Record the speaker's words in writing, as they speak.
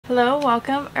Hello,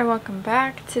 welcome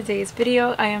back. Today's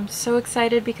video, I am so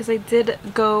excited because I did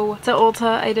go to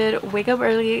Ulta. I did wake up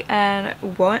early and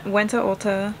went to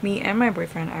Ulta, me and my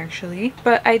boyfriend actually.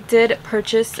 But I did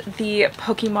purchase the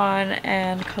Pokemon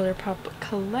and Colourpop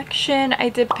collection. I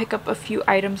did pick up a few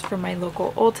items from my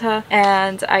local Ulta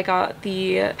and I got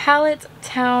the Pallet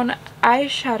Town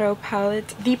eyeshadow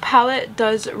palette. The palette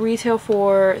does retail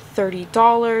for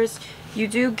 $30. You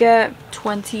do get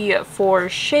 24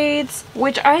 shades,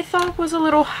 which I thought was a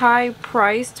little high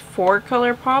priced for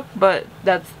Colourpop, but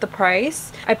that's the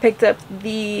price. I picked up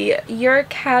the Your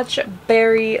Catch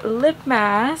Berry lip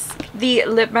mask. The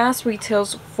lip mask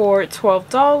retails for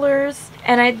 $12.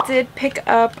 And I did pick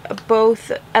up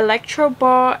both Electro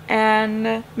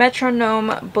and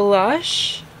Metronome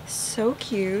blush. So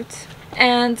cute.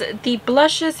 And the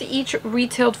blushes each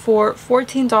retailed for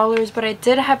 $14, but I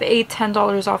did have a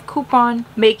 $10 off coupon,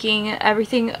 making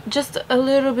everything just a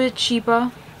little bit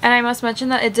cheaper. And I must mention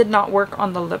that it did not work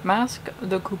on the lip mask,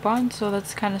 the coupon, so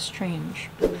that's kind of strange.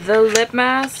 The lip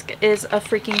mask is a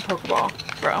freaking Pokeball,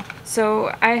 bro.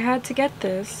 So I had to get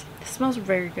this. It smells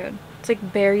very good. It's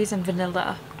like berries and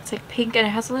vanilla. It's like pink and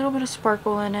it has a little bit of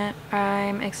sparkle in it.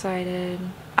 I'm excited.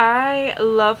 I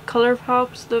love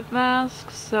Colourpop's lip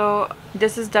masks, so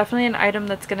this is definitely an item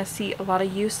that's gonna see a lot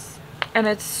of use, and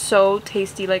it's so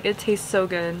tasty. Like, it tastes so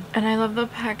good, and I love the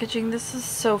packaging. This is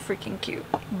so freaking cute,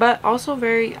 but also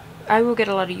I will get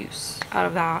a lot of use out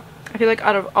of that. I feel like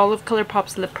out of all of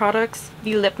Colourpop's lip products,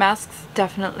 the lip masks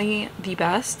definitely the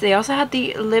best. They also had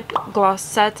the lip gloss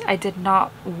set. I did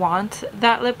not want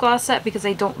that lip gloss set because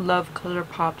I don't love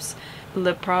Colourpop's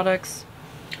lip products.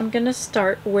 I'm gonna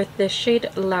start with this shade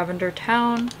Lavender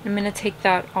Town. I'm gonna take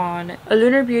that on a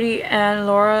Lunar Beauty and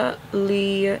Laura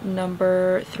Lee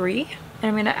number 3.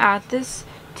 And I'm gonna add this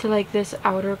to like this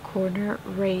outer corner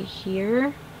right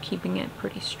here, keeping it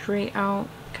pretty straight out.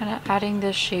 Kind of adding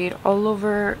this shade all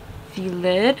over the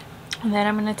lid. And then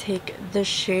I'm going to take the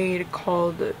shade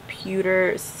called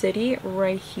Pewter City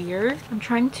right here. I'm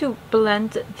trying to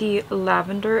blend the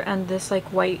lavender and this like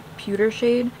white pewter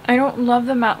shade. I don't love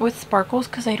the matte with sparkles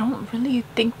because I don't really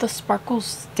think the sparkles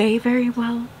stay very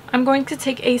well. I'm going to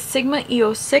take a Sigma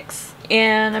EO6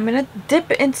 and I'm going to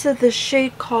dip into the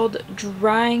shade called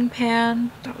Drying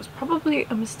Pan. That was probably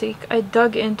a mistake. I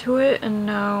dug into it and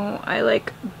now I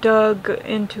like dug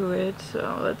into it,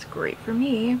 so that's great for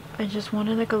me. I just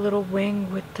wanted like a little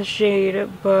wing with the shade,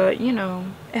 but you know,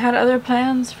 it had other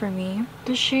plans for me.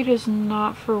 This shade is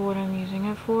not for what I'm using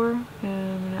it for, and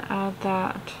I'm going to add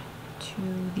that to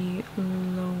the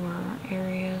lower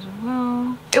area as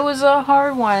well. It was a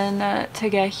hard one to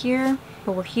get here,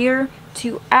 but we're here.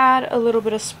 To add a little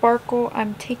bit of sparkle,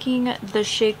 I'm taking the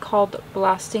shade called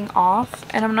Blasting Off,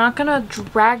 and I'm not gonna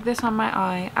drag this on my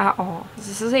eye at all.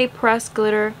 This is a pressed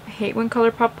glitter. I hate when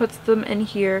Colourpop puts them in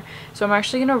here, so I'm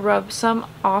actually gonna rub some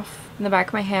off in the back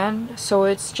of my hand so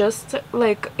it's just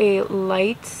like a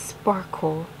light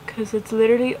sparkle, because it's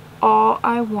literally all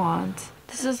I want.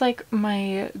 This is like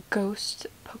my ghost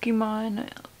Pokemon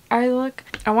eye look.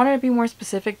 I wanted to be more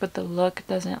specific, but the look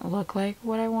doesn't look like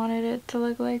what I wanted it to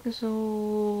look like,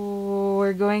 so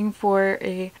we're going for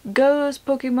a ghost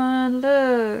Pokemon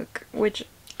look, which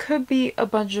could be a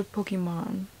bunch of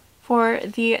Pokemon. For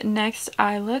the next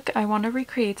eye look, I want to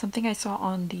recreate something I saw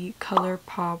on the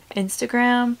Colourpop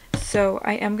Instagram. So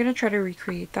I am going to try to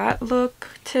recreate that look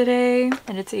today.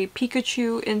 And it's a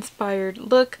Pikachu inspired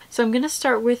look. So I'm going to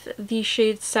start with the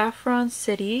shade Saffron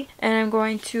City. And I'm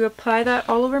going to apply that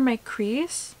all over my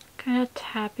crease. Kind of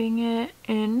tapping it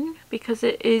in because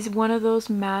it is one of those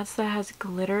mattes that has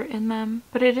glitter in them,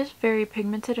 but it is very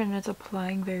pigmented and it's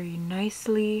applying very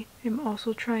nicely. I'm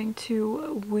also trying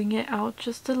to wing it out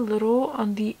just a little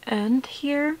on the end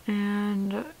here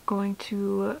and going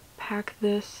to pack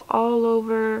this all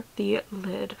over the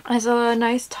lid. As a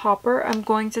nice topper, I'm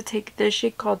going to take this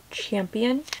shade called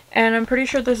Champion, and I'm pretty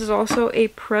sure this is also a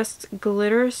pressed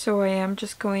glitter, so I am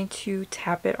just going to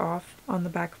tap it off on the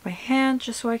back of my hand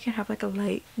just so I can have like a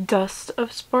light dust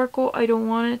of sparkle. I don't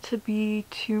want it to be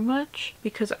too much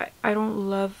because I don't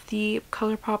love the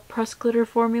Colourpop pressed glitter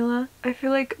formula. I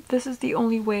feel like this is the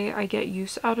only way I get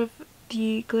use out of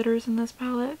the glitters in this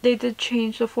palette. They did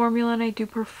change the formula and I do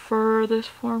prefer this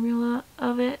formula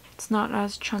of it. It's not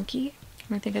as chunky.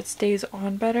 I think it stays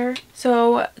on better.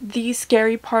 So the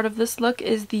scary part of this look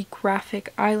is the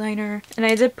graphic eyeliner, and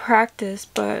I did practice,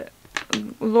 but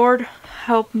Lord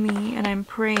help me, and I'm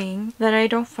praying that I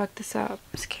don't fuck this up.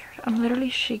 I'm scared. I'm literally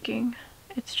shaking.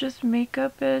 It's just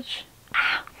makeup, bitch.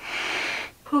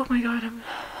 Oh my god, I'm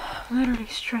literally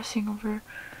stressing over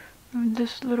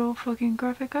this little fucking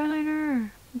graphic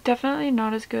eyeliner. Definitely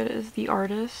not as good as the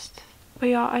artist, But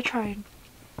y'all, I tried. You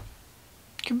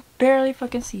can barely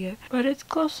fucking see it, but it's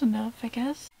close enough, I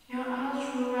guess. Yeah,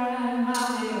 I'll try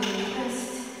my very best.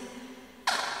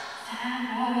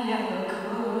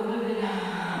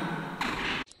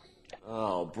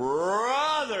 Oh,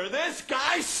 brother, this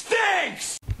guy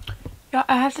stinks! Yeah,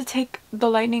 I have to take the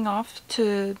lighting off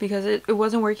because it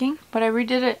wasn't working, but I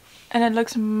redid it and it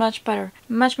looks much better.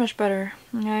 Much better.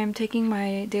 I'm taking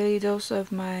my daily dose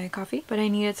of my coffee, but I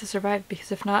need it to survive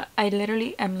because if not, I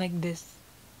literally am like this.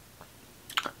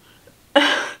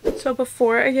 So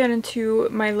before I get into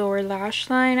my lower lash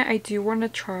line, I do want to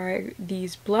try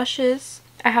these blushes.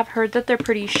 I have heard that they're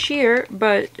pretty sheer,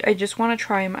 but I just want to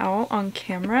try them out on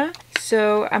camera.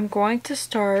 So I'm going to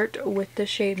start with the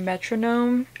shade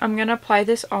Metronome. I'm going to apply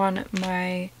this on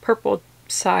my purple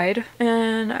side.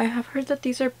 And I have heard that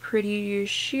these are pretty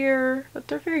sheer, but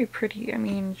they're very pretty. I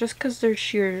mean, just because they're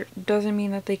sheer doesn't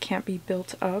mean that they can't be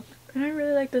built up. And I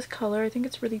really like this color. I think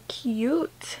it's really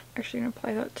cute. Actually, I'm gonna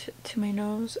apply that to my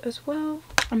nose as well.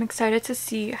 I'm excited to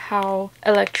see how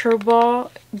Electro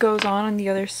Ball goes on the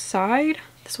other side.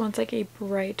 This one's like a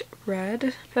bright red. I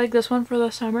feel like this one for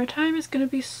the summertime is gonna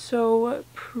be so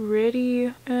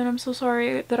pretty. And I'm so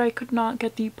sorry that I could not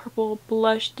get the purple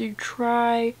blush to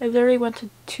try. I literally went to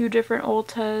 2 different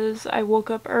Ultas. I woke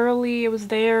up early. It was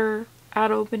there at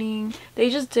opening. They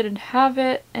just didn't have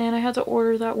it and I had to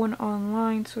order that one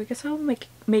online, so I guess I'll make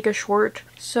a short.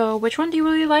 So which one do you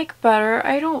really like better?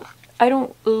 I don't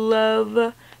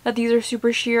love that these are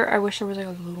super sheer. I wish there was like a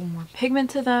little more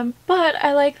pigment to them, but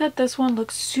I like that this one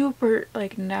looks super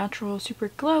like natural, super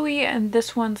glowy, and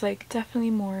this one's like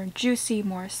definitely more juicy,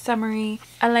 more summery.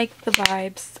 I like the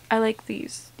vibes. I like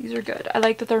these are good. I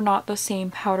like that they're not the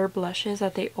same powder blushes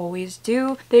that they always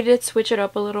do. They did switch it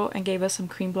up a little and gave us some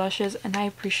cream blushes, and I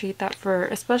appreciate that,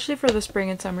 especially for the spring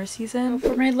and summer season.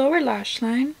 So for my lower lash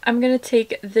line, I'm gonna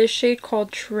take this shade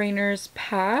called Trainer's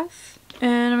Path.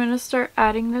 And I'm going to start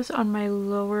adding this on my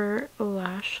lower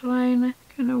lash line,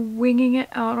 kind of winging it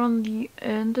out on the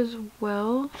end as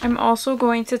well. I'm also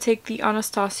going to take the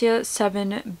Anastasia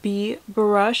 7B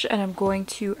brush and I'm going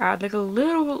to add like a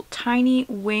little tiny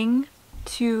wing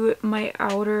to my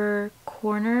outer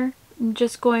corner. I'm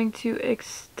just going to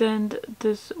extend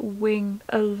this wing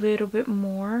a little bit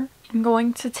more. I'm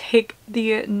going to take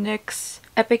the NYX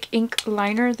Epic Ink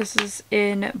liner. This is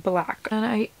in black. And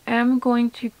I am going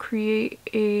to create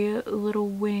a little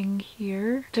wing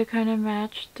here to kind of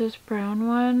match this brown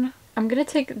one. I'm going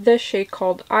to take this shade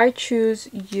called I Choose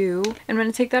You. I'm going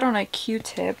to take that on a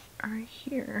Q-tip right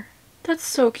here. That's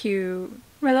so cute.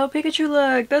 My little Pikachu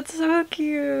look. That's so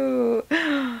cute.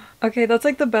 Okay, that's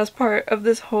like the best part of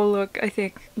this whole look, I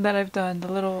think, that I've done.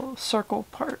 The little circle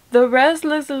part. The rest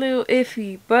looks a little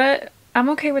iffy, but I'm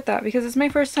okay with that because it's my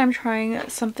first time trying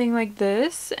something like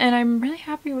this and I'm really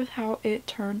happy with how it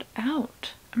turned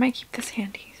out. I might keep this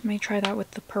handy. I might try that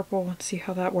with the purple and see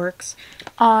how that works.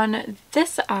 On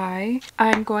this eye,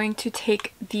 I'm going to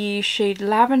take the shade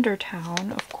Lavender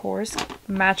Town, of course,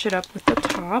 match it up with the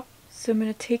top. So I'm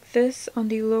going to take this on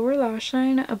the lower lash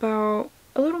line about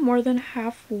a little more than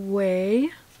halfway.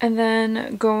 And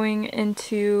then going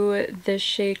into this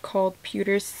shade called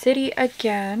Pewter City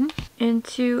again,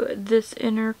 into this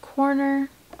inner corner.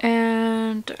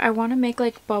 And I want to make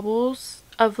like bubbles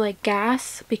of like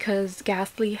gas because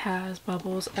Ghastly has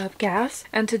bubbles of gas,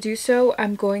 and to do so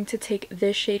I'm going to take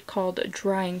this shade called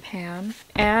Drying Pan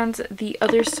and the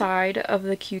other side of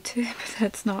the Q-tip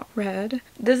that's not red.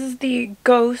 This is the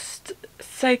Ghost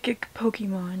Psychic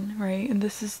Pokemon, right? And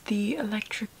this is the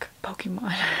Electric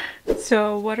Pokemon.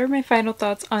 So what are my final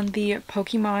thoughts on the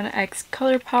Pokemon X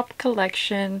Colourpop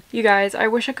collection? You guys, I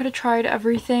wish I could have tried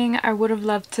everything. I would have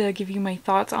loved to give you my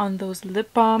thoughts on those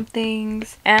lip balm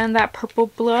things and that purple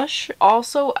blush.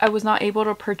 Also, I was not able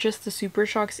to purchase the Super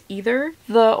Shocks either.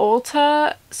 The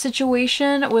Ulta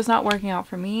situation was not working out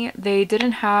for me. They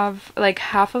didn't have like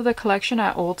half of the collection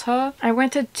at Ulta. I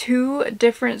went to 2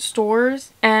 different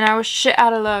stores and I was shit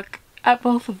out of luck at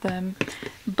both of them,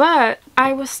 but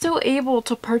I was still able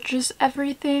to purchase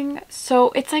everything, so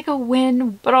it's like a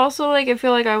win. But also, like, I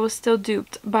feel like I was still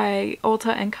duped by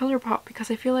Ulta and Colourpop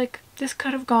because I feel like this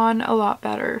could have gone a lot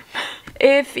better.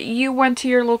 If you went to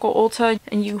your local Ulta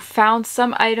and you found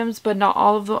some items but not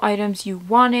all of the items you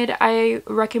wanted, I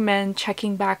recommend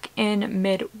checking back in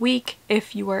mid-week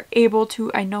if you are able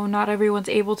to. I know not everyone's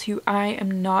able to. I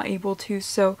am not able to,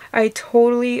 so I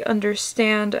totally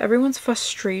understand everyone's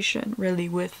frustration really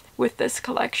with this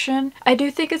collection. I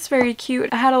do think it's very cute.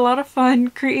 I had a lot of fun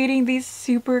creating these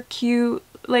super cute,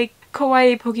 like,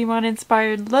 kawaii Pokemon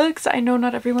inspired looks. I know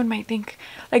not everyone might think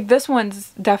like this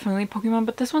one's definitely Pokemon,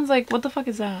 but this one's like, what the fuck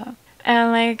is that?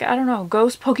 and like, I don't know,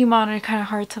 ghost Pokemon are kind of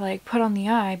hard to like put on the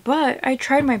eye, but I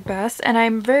tried my best and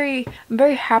I'm very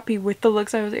happy with the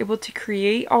looks I was able to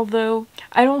create, although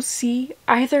I don't see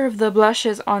either of the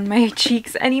blushes on my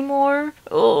cheeks anymore.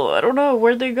 Oh, I don't know,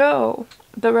 where'd they go?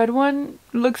 The red one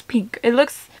looks pink. It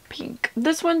looks pink.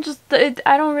 This one just,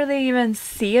 I don't really even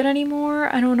see it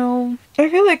anymore. I don't know. I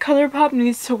feel like Colourpop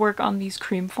needs to work on these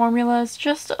cream formulas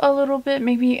just a little bit.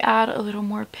 Maybe add a little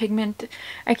more pigment.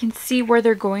 I can see where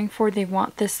they're going for. They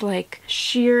want this like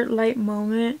sheer light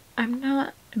moment. I'm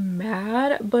not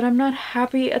mad, but I'm not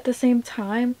happy at the same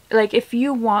time. Like, if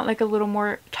you want like a little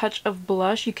more touch of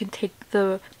blush, you can take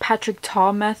the Patrick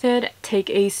Ta method, take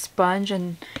a sponge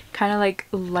and kind of like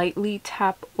lightly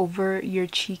tap over your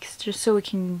cheeks just so it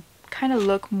can kind of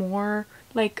look more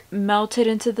like melted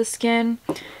into the skin.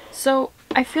 So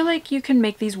I feel like you can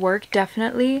make these work,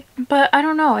 definitely, but I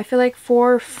don't know, I feel like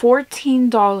for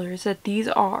 $14 that these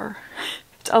are,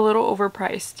 it's a little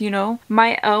overpriced, you know?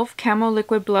 My e.l.f. Camo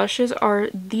Liquid Blushes are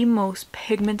the most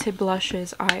pigmented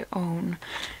blushes I own.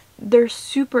 They're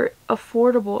super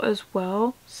affordable as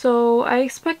well, so I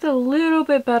expect a little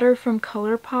bit better from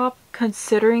Colourpop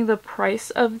considering the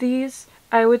price of these.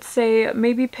 I would say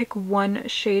maybe pick one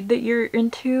shade that you're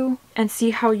into and see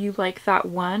how you like that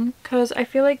one, because I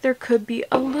feel like there could be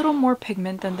a little more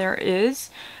pigment than there is.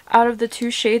 Out of the two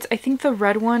shades, I think the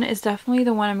red one is definitely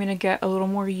the one I'm going to get a little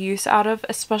more use out of,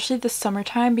 especially the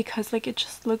summertime, because like it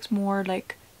just looks more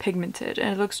like pigmented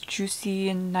and it looks juicy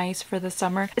and nice for the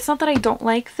summer. It's not that I don't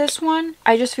like this one,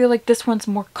 I just feel like this one's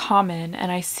more common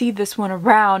and I see this one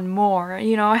around more.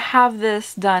 You know, I have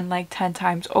this done like 10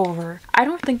 times over. I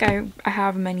don't think I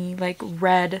have many like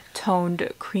red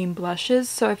toned cream blushes,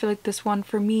 so I feel like this one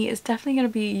for me is definitely going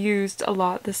to be used a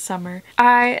lot this summer.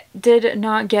 I did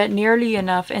not get nearly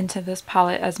enough into this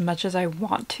palette as much as I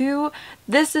want to.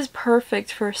 This is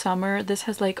perfect for summer. This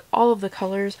has like all of the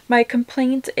colors. My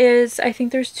complaint is I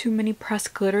think there's too many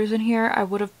pressed glitters in here. I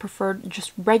would have preferred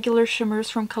just regular shimmers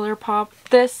from Colourpop.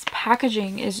 This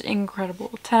packaging is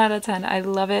incredible. 10 out of 10. I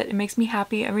love it. It makes me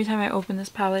happy every time I open this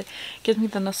palette. It gives me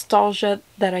the nostalgia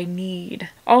that I need.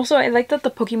 Also, I like that the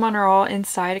Pokemon are all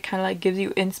inside. It kind of like gives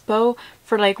you inspo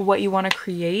for like what you want to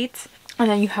create. And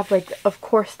then you have like, of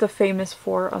course, the famous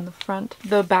 4 on the front.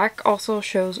 The back also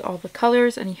shows all the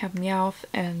colors, and you have Meowth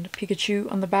and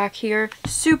Pikachu on the back here.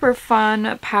 Super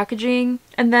fun packaging.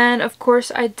 And then, of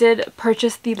course, I did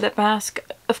purchase the lip mask.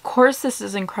 Of course, this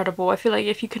is incredible. I feel like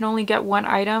if you can only get one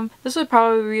item, this would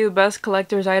probably be the best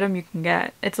collector's item you can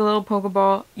get. It's a little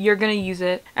Pokeball. You're gonna use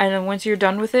it. And then once you're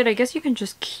done with it, I guess you can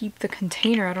just keep the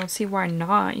container. I don't see why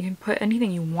not. You can put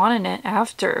anything you want in it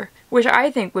after, which I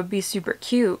think would be super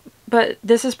cute. But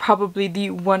this is probably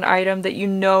the one item that you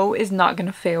know is not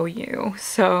gonna fail you.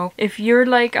 So if you're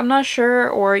like, I'm not sure,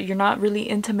 or you're not really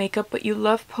into makeup but you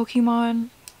love Pokemon,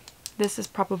 this is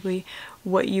probably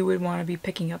what you would want to be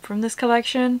picking up from this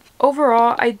collection.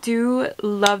 Overall, I do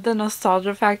love the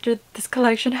nostalgia factor this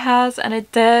collection has, and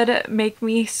it did make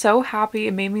me so happy.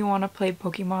 It made me want to play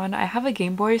Pokemon. I have a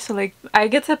Game Boy, so like I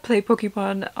get to play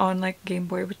Pokemon on like Game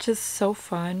Boy, which is so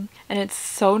fun and it's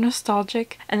so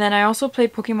nostalgic. And then I also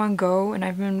played Pokemon Go, and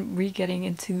I've been re-getting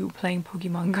into playing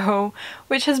Pokemon Go,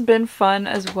 which has been fun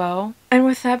as well. And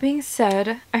with that being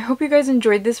said, I hope you guys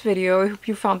enjoyed this video. I hope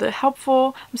you found it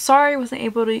helpful. I'm sorry I wasn't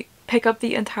able to pick up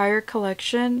the entire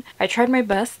collection. I tried my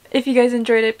best. If you guys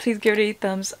enjoyed it, please give it a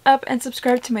thumbs up and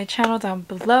subscribe to my channel down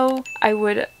below. I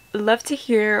would love to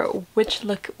hear which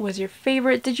look was your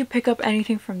favorite. Did you pick up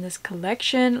anything from this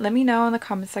collection? Let me know in the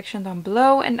comment section down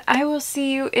below, and I will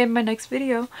see you in my next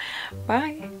video.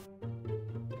 Bye!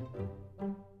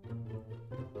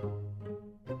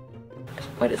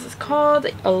 What is this called?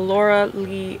 Alora,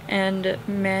 Lee, and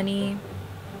Manny.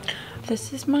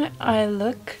 This is my eye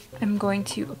look. I'm going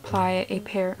to apply a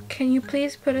pair. Can you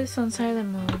please put this on silent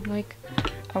mode? Like,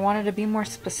 I wanted to be more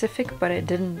specific, but it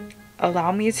didn't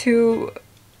allow me to.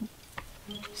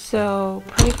 So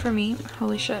pray for me.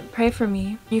 Holy shit, pray for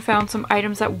me. You found some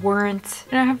items that weren't.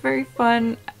 And I have very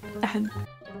fun.